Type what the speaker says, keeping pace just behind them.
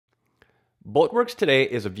Boatworks Today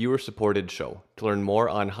is a viewer-supported show. To learn more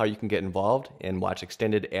on how you can get involved and watch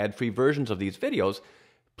extended ad-free versions of these videos,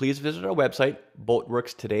 please visit our website,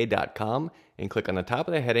 boatworkstoday.com, and click on the top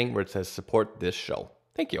of the heading where it says Support This Show.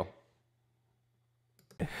 Thank you.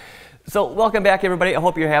 So welcome back, everybody. I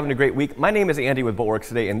hope you're having a great week. My name is Andy with Boatworks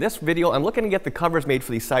Today. In this video, I'm looking to get the covers made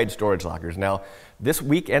for these side storage lockers. Now, this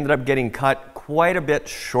week ended up getting cut quite a bit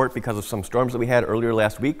short because of some storms that we had earlier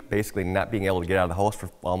last week, basically not being able to get out of the house for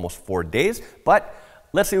almost 4 days. But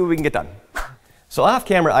let's see what we can get done. So off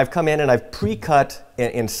camera, I've come in and I've pre-cut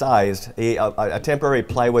and sized a temporary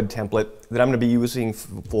plywood template that I'm going to be using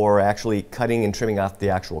for actually cutting and trimming off the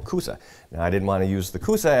actual Coosa. Now, I didn't want to use the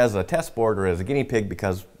Coosa as a test board or as a guinea pig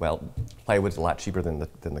because, well, plywood's a lot cheaper than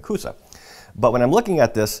the Coosa. But when I'm looking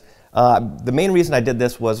at this, the main reason I did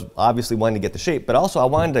this was obviously wanting to get the shape, but also I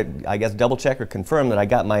wanted to, I guess, double check or confirm that I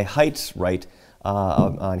got my heights right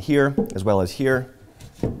on here as well as here.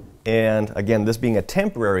 And again, this being a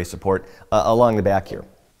temporary support along the back here.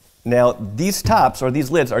 Now, these tops, or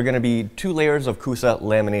these lids, are going to be 2 layers of Coosa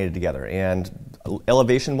laminated together. And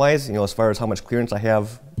elevation-wise, you know, as far as how much clearance I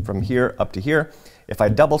have from here up to here, if I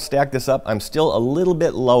double stack this up, I'm still a little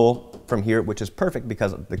bit low from here, which is perfect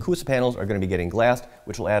because the Coosa panels are going to be getting glassed,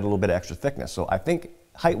 which will add a little bit of extra thickness. So I think,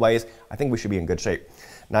 height-wise, I think we should be in good shape.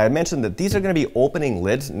 Now, I mentioned that these are going to be opening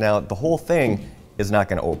lids. Now, the whole thing is not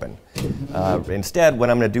going to open. Instead,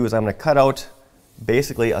 what I'm going to do is I'm going to cut out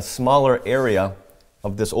basically a smaller area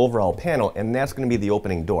of this overall panel, and that's going to be the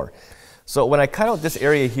opening door. So when I cut out this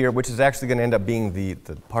area here, which is actually going to end up being the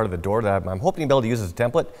part of the door that I'm hoping to be able to use as a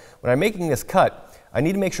template, when I'm making this cut, I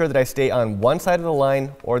need to make sure that I stay on one side of the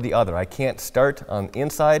line or the other. I can't start on the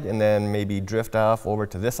inside and then maybe drift off over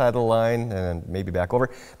to this side of the line and then maybe back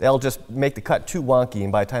over. That'll just make the cut too wonky,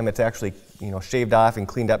 and by the time it's actually, you know, shaved off and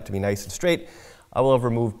cleaned up to be nice and straight, I will have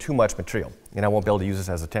removed too much material, and I won't be able to use this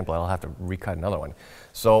as a template. I'll have to recut another one.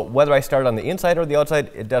 So whether I start on the inside or the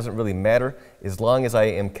outside, it doesn't really matter as long as I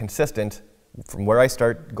am consistent from where I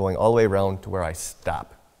start going all the way around to where I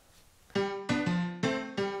stop.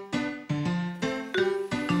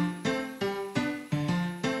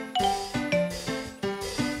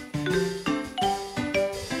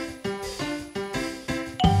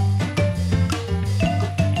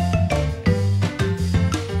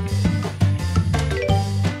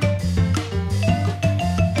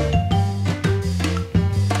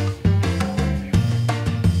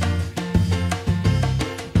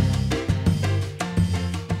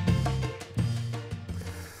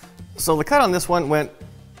 So the cut on this one went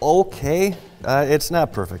okay. It's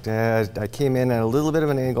not perfect. I came in at a little bit of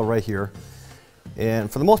an angle right here.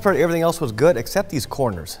 And for the most part, everything else was good except these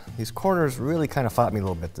corners. These corners really kind of fought me a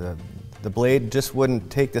little bit. The blade just wouldn't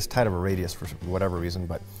take this tight of a radius for whatever reason,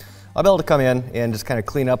 but I'll be able to come in and just kind of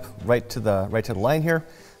clean up right to the line here.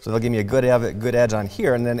 So they'll give me a good edge on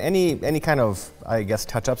here, and then any kind of, I guess,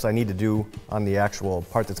 touch-ups I need to do on the actual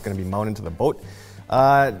part that's going to be mounted to the boat.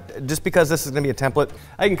 Just because this is going to be a template,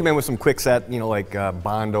 I can come in with some quick set, you know, like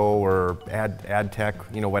Bondo or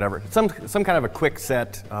AdTech, you know, whatever. Some kind of a quick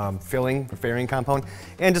set filling or fairing compound,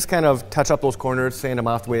 and just kind of touch up those corners, sand them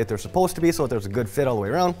off the way that they're supposed to be so that there's a good fit all the way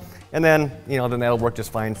around. And then, you know, then that'll work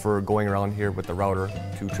just fine for going around here with the router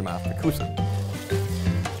to trim off the Coosa.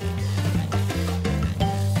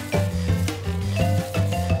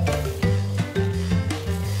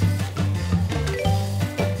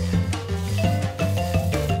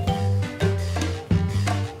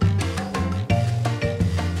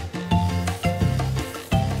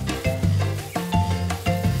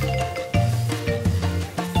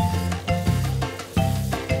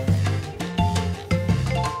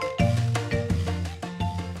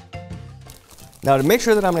 Now, to make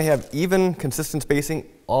sure that I'm going to have even, consistent spacing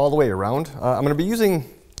all the way around, I'm going to be using,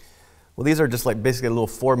 well, these are just like basically little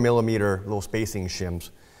 4mm little spacing shims.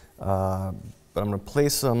 But I'm going to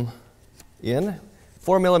place them in.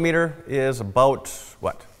 4mm is about,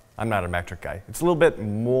 what? I'm not a metric guy. It's a little bit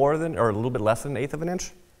more than, or a little bit less than 1/8 of an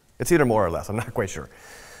inch. It's either more or less, I'm not quite sure.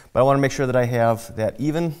 But I want to make sure that I have that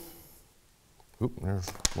even. Oop, there's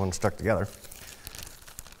one stuck together.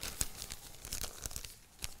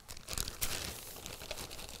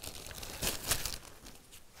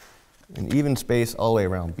 An even space all the way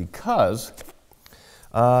around, because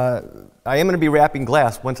I am going to be wrapping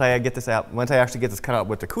glass once I actually get this cut out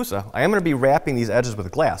with the Coosa. I am going to be wrapping these edges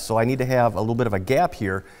with glass, so I need to have a little bit of a gap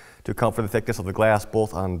here to account for the thickness of the glass,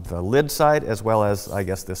 both on the lid side as well as, I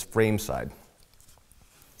guess, this frame side.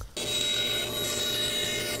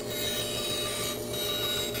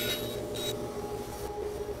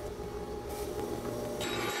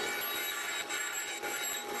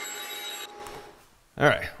 All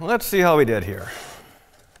right, well, let's see how we did here.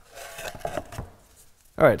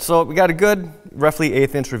 All right, so we got a good roughly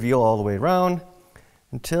 1/8 inch reveal all the way around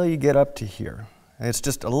until you get up to here. And it's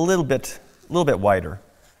just a little bit wider.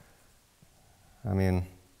 I mean,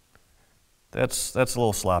 that's a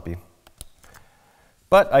little sloppy.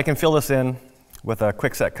 But I can fill this in with a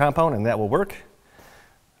quick set compound and that will work.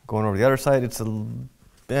 Going over the other side, it's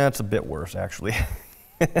a bit worse actually.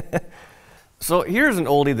 So here's an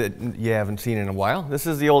oldie that you haven't seen in a while. This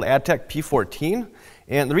is the old Adtech P14.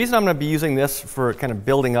 And the reason I'm going to be using this for kind of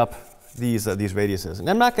building up these radiuses, and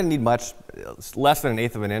I'm not going to need much, it's less than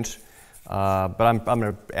 1/8 of an inch, but I'm going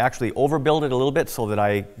to actually overbuild it a little bit so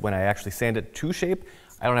that when I actually sand it to shape,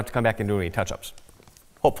 I don't have to come back and do any touch-ups,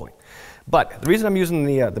 hopefully. But the reason I'm using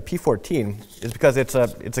the P14 is because it's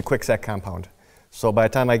a quick set compound. So by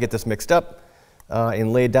the time I get this mixed up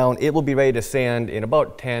and laid down, it will be ready to sand in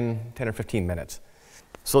about 10 or 15 minutes.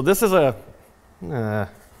 So this is a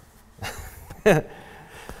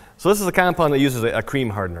so this is a compound that uses a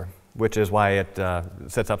cream hardener, which is why it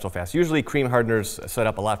sets up so fast. Usually cream hardeners set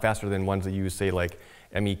up a lot faster than ones that use, say, like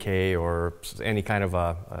MEK or any kind of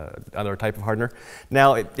other type of hardener.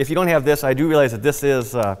 Now, if you don't have this, I do realize that this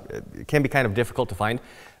it can be kind of difficult to find.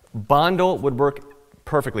 Bondo would work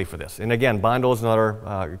perfectly for this. And again, Bondo is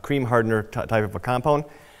another cream hardener type of a compound.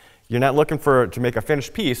 You're not looking to make a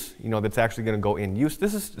finished piece, that's actually going to go in use.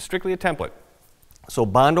 This is strictly a template. So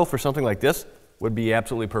Bondo for something like this would be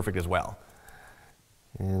absolutely perfect as well.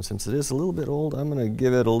 And since it is a little bit old, I'm going to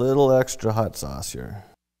give it a little extra hot sauce here.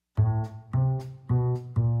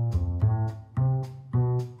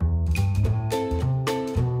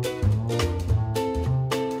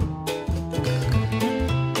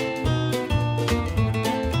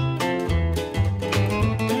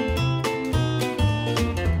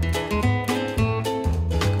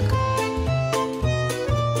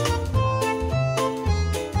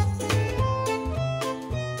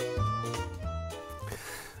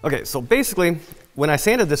 Okay, so basically, when I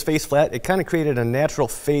sanded this face flat, it kind of created a natural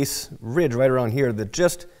face ridge right around here that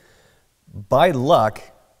just, by luck,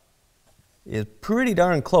 is pretty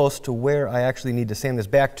darn close to where I actually need to sand this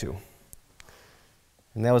back to.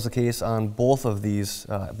 And that was the case on both of these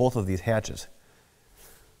hatches.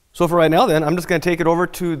 So for right now then, I'm just going to take it over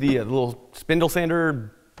to the little spindle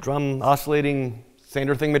sander, drum oscillating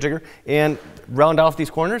sander thingamajigger, and round off these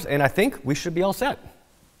corners, and I think we should be all set.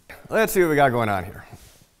 Let's see what we got going on here.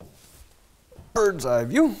 Bird's eye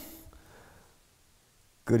view.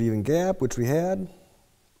 Good even gap, which we had.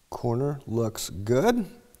 Corner looks good.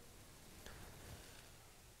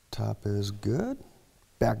 Top is good.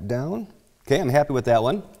 Back down. Okay, I'm happy with that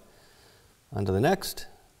one. On to the next.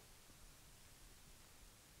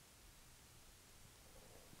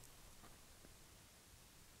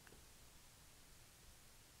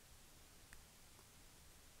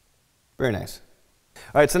 Very nice.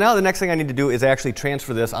 All right, so now the next thing I need to do is actually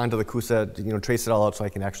transfer this onto the Coosa, trace it all out so I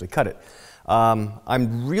can actually cut it.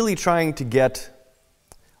 I'm really trying to get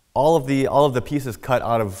all of the pieces cut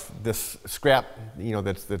out of this scrap,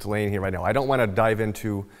 that's laying here right now. I don't want to dive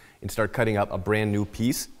into and start cutting up a brand new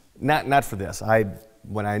piece. Not for this.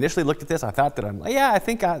 When I initially looked at this, I thought that I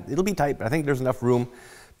think it'll be tight, but I think there's enough room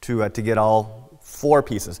to get all 4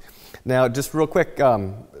 pieces. Now, just real quick,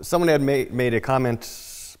 someone had made a comment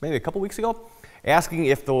maybe a couple weeks ago, asking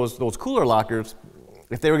if those cooler lockers,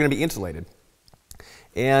 if they were going to be insulated.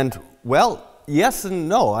 And, well, yes and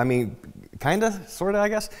no. I mean, kind of, sort of, I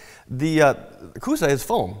guess. The Coosa is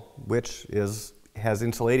foam, which has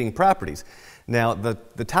insulating properties. Now,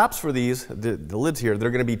 the tops for these, the lids here, they're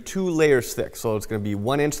going to be 2 layers thick. So it's going to be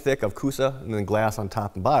 1 inch thick of Coosa and then glass on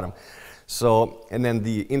top and bottom. So, and then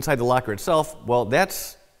the inside the locker itself, well,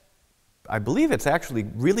 I believe it's actually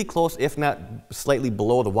really close, if not slightly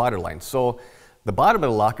below the water line. So the bottom of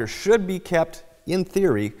the locker should be kept, in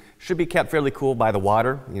theory, fairly cool by the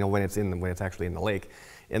water, when it's actually in the lake.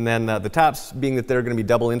 And then the tops, being that they're going to be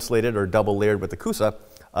double insulated or double layered with the Coosa,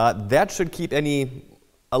 that should keep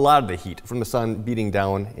a lot of the heat from the sun beating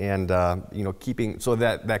down and keeping so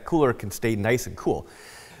that cooler can stay nice and cool.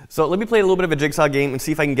 So let me play a little bit of a jigsaw game and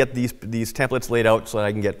see if I can get these templates laid out so that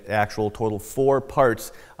I can get actual total 4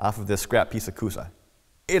 parts off of this scrap piece of Coosa.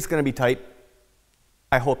 It's going to be tight.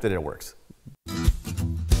 I hope that it works.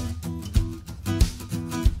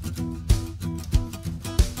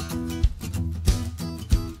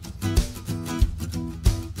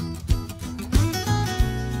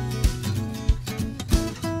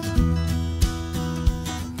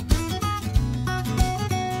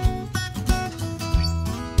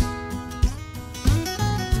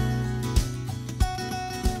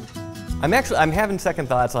 I'm having second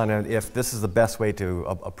thoughts on if this is the best way to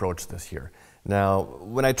approach this here. Now,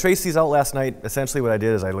 when I traced these out last night, essentially what I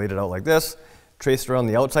did is I laid it out like this, traced around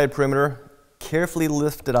the outside perimeter, carefully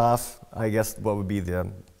lifted off, I guess what would be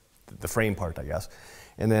the frame part, I guess.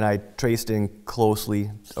 And then I traced in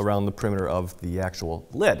closely around the perimeter of the actual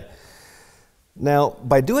lid. Now,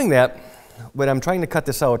 by doing that, when I'm trying to cut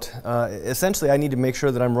this out, essentially I need to make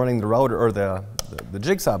sure that I'm running the router or the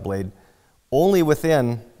jigsaw blade only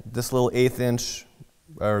within this little 1/8 inch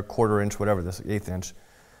or 1/4 inch, whatever this 1/8 inch,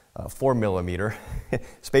 4 millimeter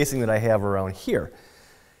spacing that I have around here.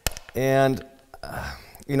 And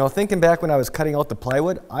you know, thinking back when I was cutting out the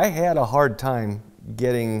plywood, I had a hard time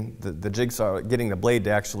getting the jigsaw, getting the blade to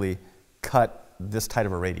actually cut this tight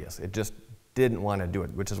of a radius. It just didn't want to do it,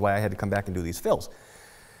 which is why I had to come back and do these fills.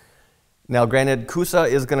 Now, granted, Coosa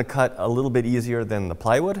is going to cut a little bit easier than the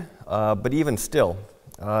plywood, but even still,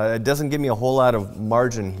 it doesn't give me a whole lot of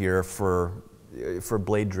margin here for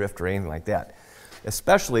blade drift or anything like that,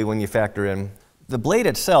 especially when you factor in the blade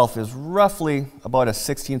itself is roughly about a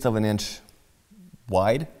 1/16 of an inch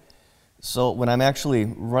wide. So when I'm actually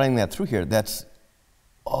running that through here, that's,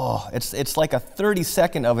 oh, it's like a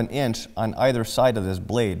 32nd of an inch on either side of this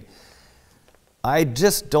blade. I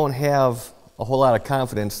just don't have a whole lot of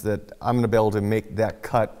confidence that I'm going to be able to make that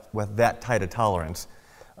cut with that tight a tolerance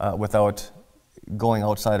without going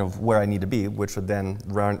outside of where I need to be, which would then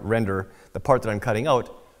render the part that I'm cutting out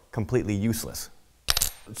completely useless.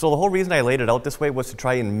 So the whole reason I laid it out this way was to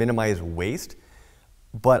try and minimize waste,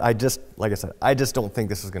 but I just, like I said, I just don't think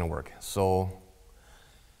this is going to work. So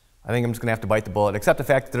I think I'm just going to have to bite the bullet, except the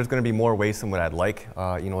fact that there's going to be more waste than what I'd like,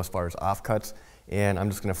 you know, as far as offcuts. And I'm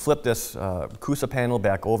just going to flip this Coosa panel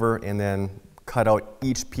back over and then cut out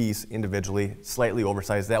each piece individually, slightly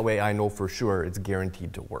oversized. That way I know for sure it's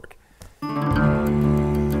guaranteed to work.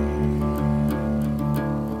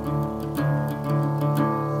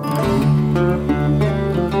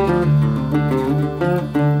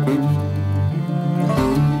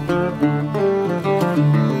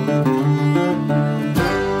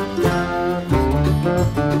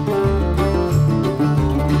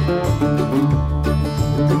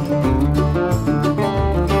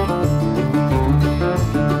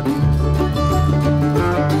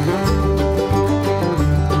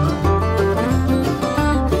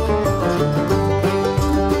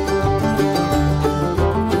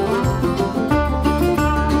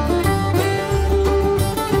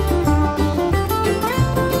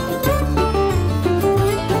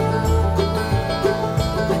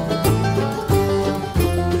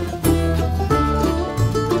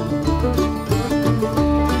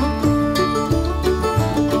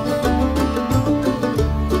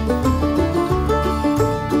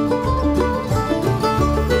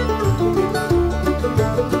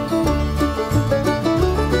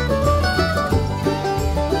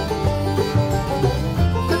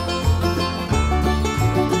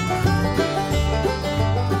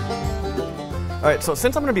 All right, so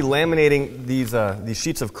since I'm going to be laminating these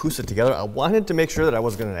sheets of Coosa together, I wanted to make sure that I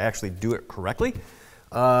was going to actually do it correctly.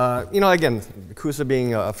 You know, again, Coosa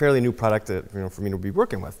being a fairly new product that, you know, for me to be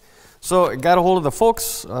working with. So I got a hold of the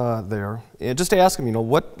folks there, and just to ask them, you know,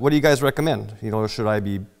 what do you guys recommend? You know, should I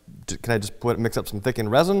be, can I just mix up some thickened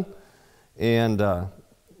resin and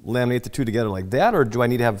laminate the two together like that, or do I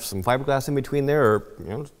need to have some fiberglass in between there, or, you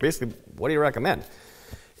know, basically, what do you recommend?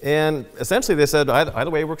 And essentially they said either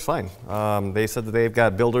way works fine. They said that they've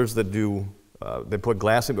got builders that do, they put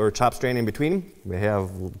glass or chop strand in between. They have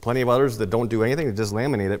plenty of others that don't do anything, they just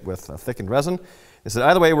laminate it with thickened resin. They said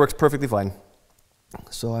either way works perfectly fine.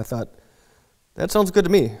 So I thought, that sounds good to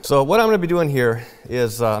me. So what I'm going to be doing here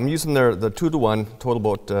is I'm using the 2-to-1 Total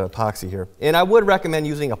Boat epoxy here. And I would recommend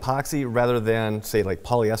using epoxy rather than, say, like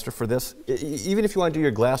polyester for this. Even if you want to do your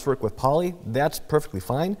glass work with poly, that's perfectly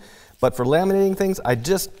fine. But for laminating things,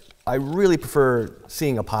 I really prefer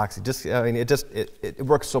seeing epoxy. Just, I mean, it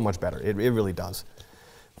works so much better. It really does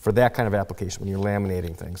for that kind of application when you're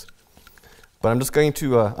laminating things. But I'm just going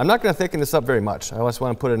to, I'm not going to thicken this up very much. I just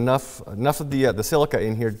want to put enough of the silica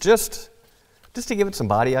in here just to give it some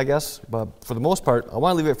body, I guess. But for the most part, I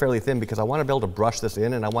want to leave it fairly thin because I want to be able to brush this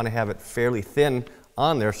in, and I want to have it fairly thin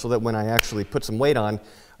on there so that when I actually put some weight on,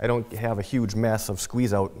 I don't have a huge mess of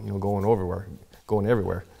squeeze out, you know, going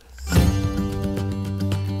everywhere.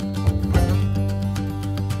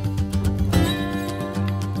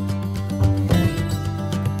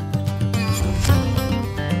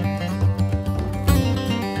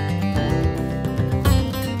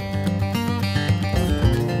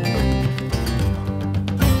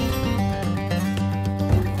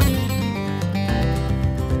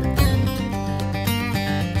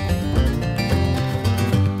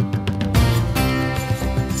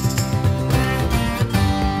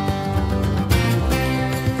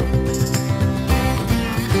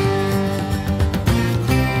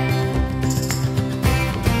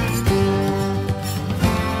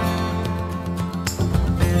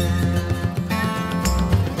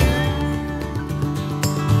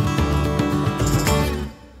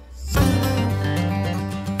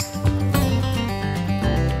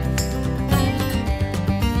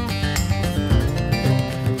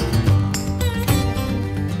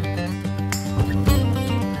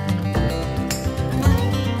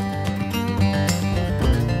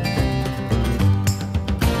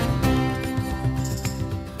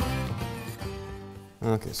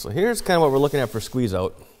 So here's kind of what we're looking at for squeeze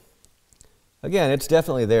out. Again, it's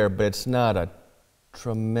definitely there, but it's not a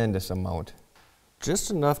tremendous amount.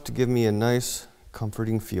 Just enough to give me a nice,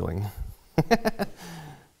 comforting feeling.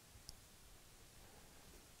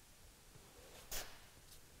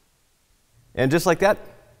 And just like that,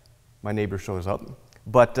 my neighbor shows up.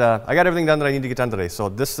 But I got everything done that I need to get done today. So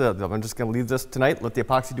this, I'm just going to leave this tonight, let the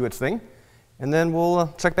epoxy do its thing, and then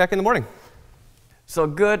we'll check back in the morning. So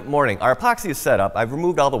good morning. Our epoxy is set up. I've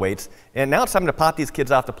removed all the weights, and now it's time to pop these kids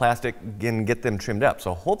off the plastic and get them trimmed up.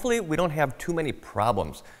 So hopefully we don't have too many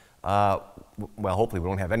problems. Well, hopefully we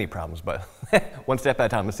don't have any problems, but one step at a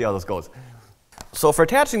time. Let's see how this goes. So for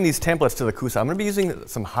attaching these templates to the Coosa, I'm going to be using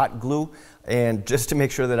some hot glue, and just to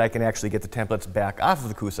make sure that I can actually get the templates back off of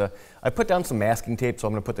the Coosa, I put down some masking tape. So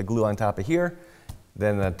I'm going to put the glue on top of here,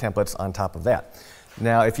 then the templates on top of that.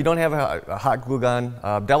 Now, if you don't have a hot glue gun,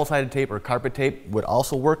 double-sided tape or carpet tape would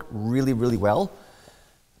also work really, really well.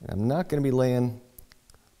 I'm not going to be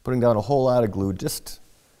putting down a whole lot of glue, just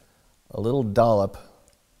a little dollop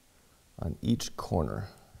on each corner,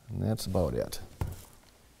 and that's about it.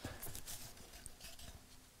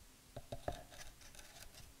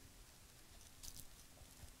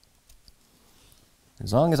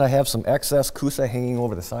 As long as I have some excess Coosa hanging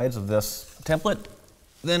over the sides of this template,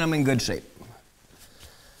 then I'm in good shape.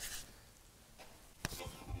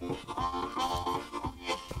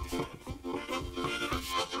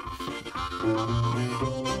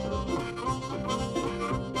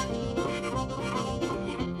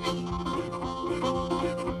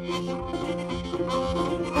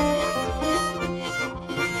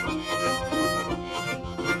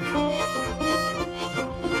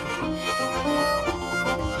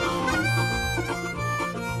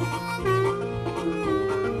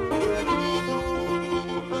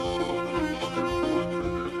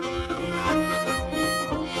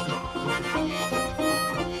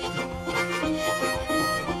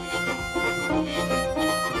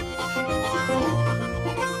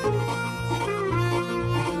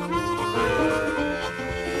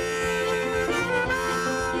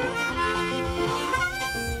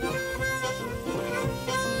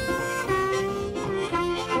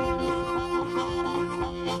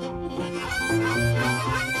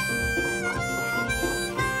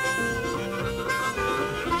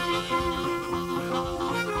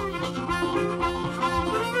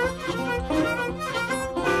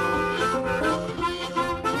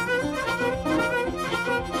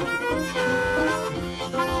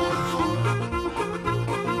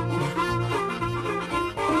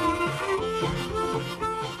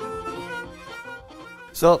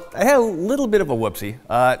 So I had a little bit of a whoopsie,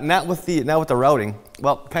 not with the routing.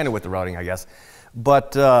 Well, kind of with the routing, I guess.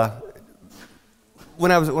 But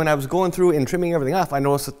when I was going through and trimming everything off, I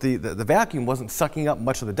noticed that the vacuum wasn't sucking up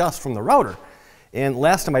much of the dust from the router. And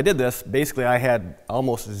last time I did this, basically I had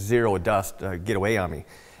almost zero dust get away on me,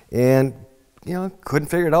 and couldn't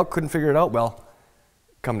figure it out. Well,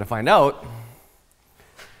 come to find out,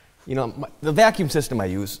 the vacuum system I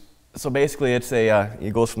use. So basically,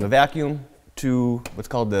 it goes from the vacuum to what's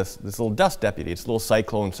called this little dust deputy. It's a little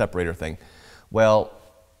cyclone separator thing. Well,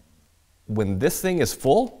 when this thing is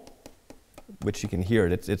full, which you can hear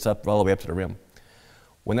it, it's up all the way up to the rim.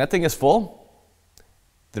 When that thing is full,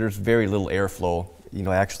 there's very little airflow,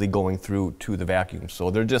 actually going through to the vacuum.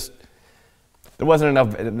 So there wasn't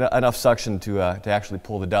enough suction to actually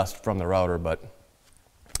pull the dust from the router. But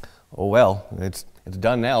oh well, it's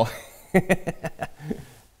done now.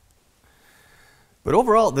 But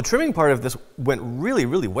overall, the trimming part of this went really,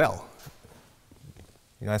 really well.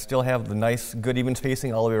 I still have the nice, good, even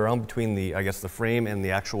spacing all the way around between the frame and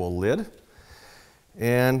the actual lid.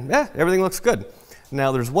 And everything looks good.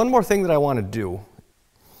 Now, there's one more thing that I want to do.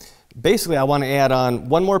 Basically, I want to add on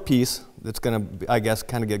one more piece that's going to,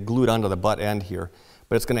 kind of get glued onto the butt end here.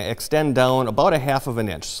 But it's going to extend down about 1/2 of an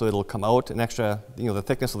inch. So it'll come out an extra, the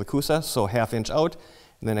thickness of the Coosa, so 1/2 inch out,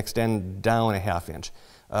 and then extend down 1/2 inch.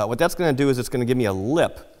 What that's going to do is it's going to give me a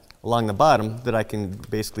lip along the bottom that I can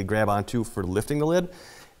basically grab onto for lifting the lid.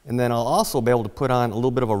 And then I'll also be able to put on a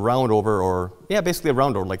little bit of a round over, or basically a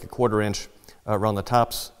round over, like 1/4 inch around the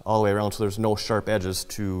tops all the way around, so there's no sharp edges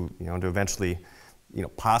to to eventually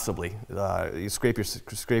possibly you scrape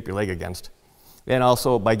your leg against. And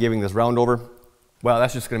also by giving this round over, well,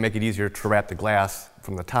 that's just going to make it easier to wrap the glass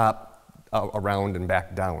from the top around and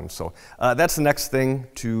back down. So that's the next thing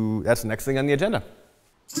on the agenda.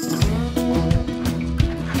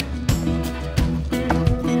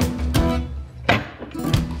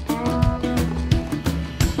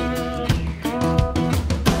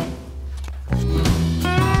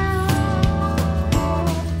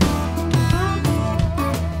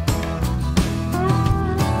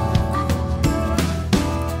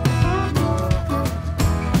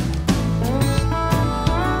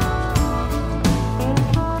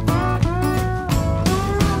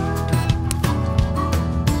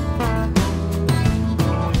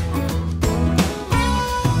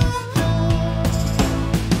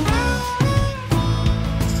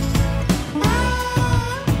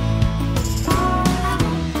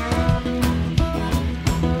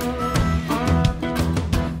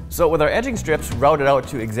 So with our edging strips routed out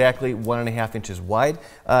to exactly 1.5 inches wide,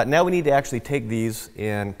 now we need to actually take these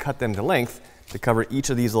and cut them to length to cover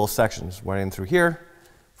each of these little sections, running through here,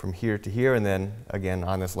 from here to here, and then again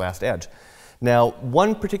on this last edge. Now,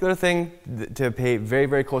 one particular thing to pay very,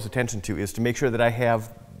 very close attention to is to make sure that I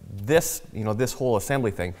have this, this whole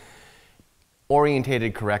assembly thing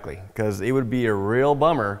orientated correctly, because it would be a real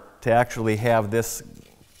bummer to actually have this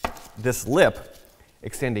lip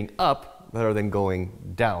extending up rather than going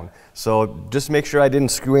down. So just make sure I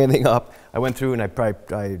didn't screw anything up. I went through and I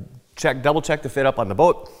double checked the fit up on the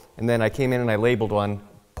boat, and then I came in and I labeled one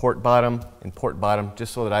port bottom and port bottom,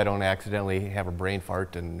 just so that I don't accidentally have a brain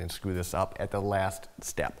fart and screw this up at the last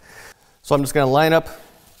step. So I'm just going to line up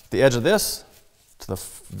the edge of this to the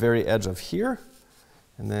very edge of here,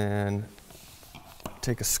 and then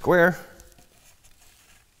take a square,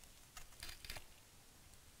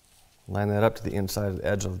 line that up to the inside of the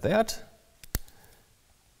edge of that,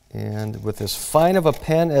 and with as fine of a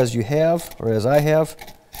pen as you have, or as I have.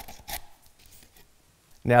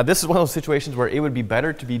 Now this is one of those situations where it would be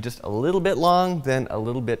better to be just a little bit long than a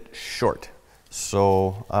little bit short.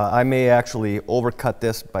 So I may actually overcut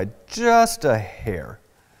this by just a hair.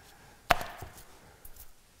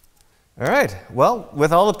 All right, well,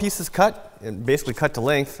 with all the pieces cut, and basically cut to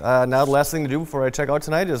length, now the last thing to do before I check out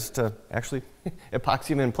tonight is to actually epoxy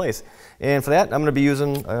them in place. And for that, I'm going to be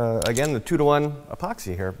using, again, the 2-to-1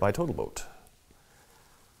 epoxy here by Total Boat.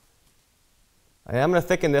 And I'm going to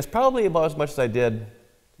thicken this probably about as much as I did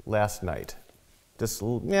last night. Just,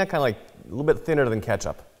 yeah, kind of like a little bit thinner than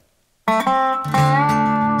ketchup.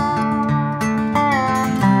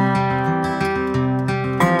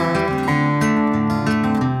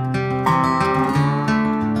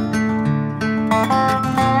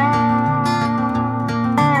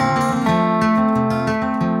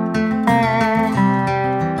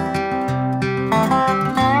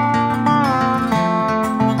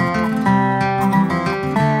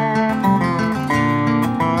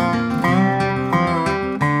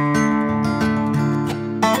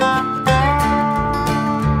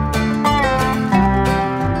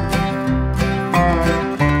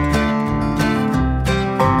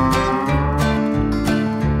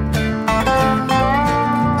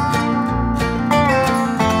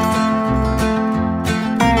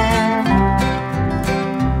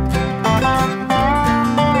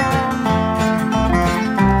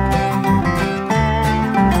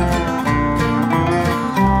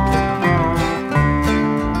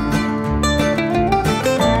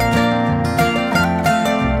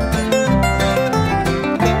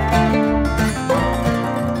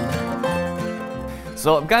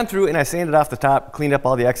 So I've gone through and I sanded off the top, cleaned up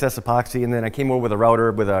all the excess epoxy, and then I came over with a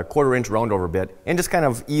router with a 1/4 inch round over bit and just kind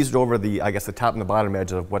of eased over the, I guess, the top and the bottom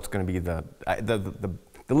edge of what's going to be the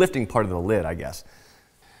lifting part of the lid, I guess.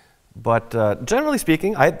 But generally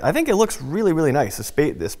speaking, I think it looks really, really nice.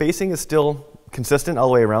 The spacing is still consistent all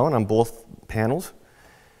the way around on both panels.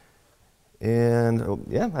 And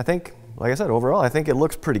yeah, I think, like I said, overall, I think it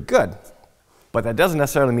looks pretty good. But that doesn't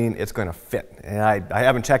necessarily mean it's going to fit. And I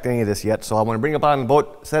haven't checked any of this yet, so I want to bring it up on the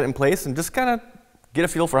boat, set it in place, and just kind of get a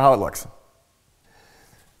feel for how it looks.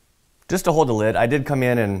 Just to hold the lid, I did come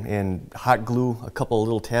in and hot glue a couple of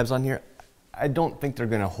little tabs on here. I don't think they're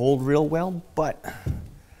going to hold real well, but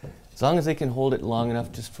as long as they can hold it long enough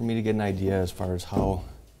just for me to get an idea as far as how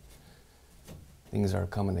things are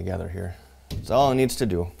coming together here. That's all it needs to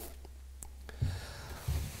do.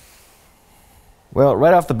 Well,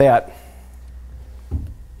 right off the bat,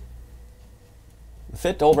 the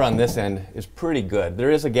fit over on this end is pretty good.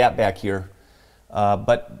 There is a gap back here,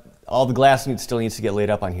 but all the glass still needs to get laid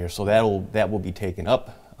up on here, so that will be taken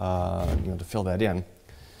up, to fill that in.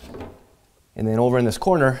 And then over in this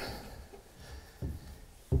corner,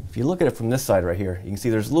 if you look at it from this side right here, you can see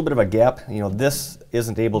there's a little bit of a gap. This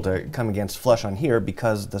isn't able to come against flush on here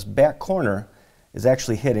because this back corner is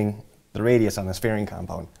actually hitting the radius on this fairing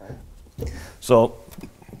compound. So,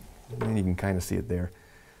 and you can kind of see it there.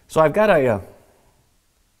 So I've got a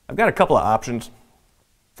couple of options.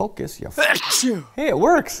 Focus, yeah. Hey, it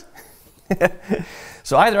works.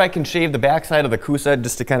 So either I can shave the back side of the Coosa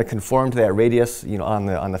just to kind of conform to that radius, on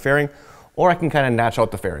the fairing, or I can kind of notch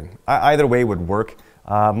out the fairing. Either way would work.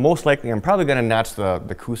 Most likely, I'm probably going to notch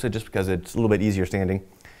the Coosa just because it's a little bit easier standing,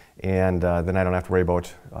 and then I don't have to worry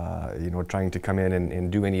about trying to come in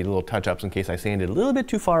and do any little touch-ups in case I sanded a little bit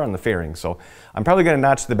too far on the fairing. So I'm probably going to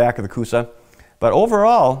notch the back of the Coosa, but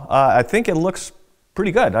overall, I think it looks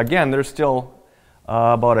pretty good. Again, there's still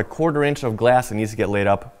about a 1/4 inch of glass that needs to get laid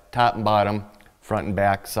up, top and bottom, front and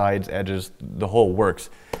back, sides, edges, the whole works.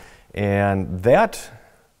 And that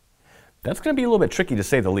That's going to be a little bit tricky to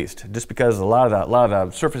say the least, just because a lot of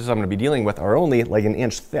the surfaces I'm going to be dealing with are only like an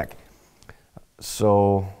inch thick.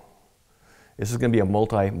 So this is going to be a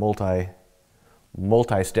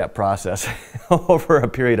multi-step process over a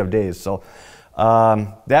period of days. So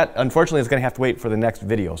that unfortunately is going to have to wait for the next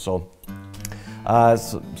video. So I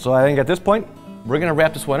think at this point we're going to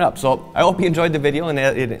wrap this one up. So I hope you enjoyed the video, and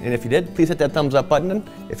if you did, please hit that thumbs up button. And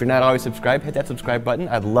if you're not already subscribed, hit that subscribe button.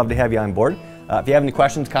 I'd love to have you on board. If you have any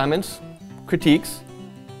questions, comments, critiques,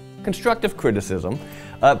 constructive criticism,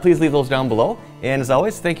 please leave those down below. And as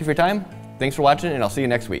always, thank you for your time. Thanks for watching, and I'll see you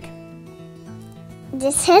next week.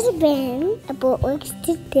 This has been a Boatworks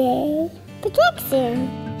Today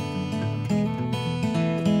production.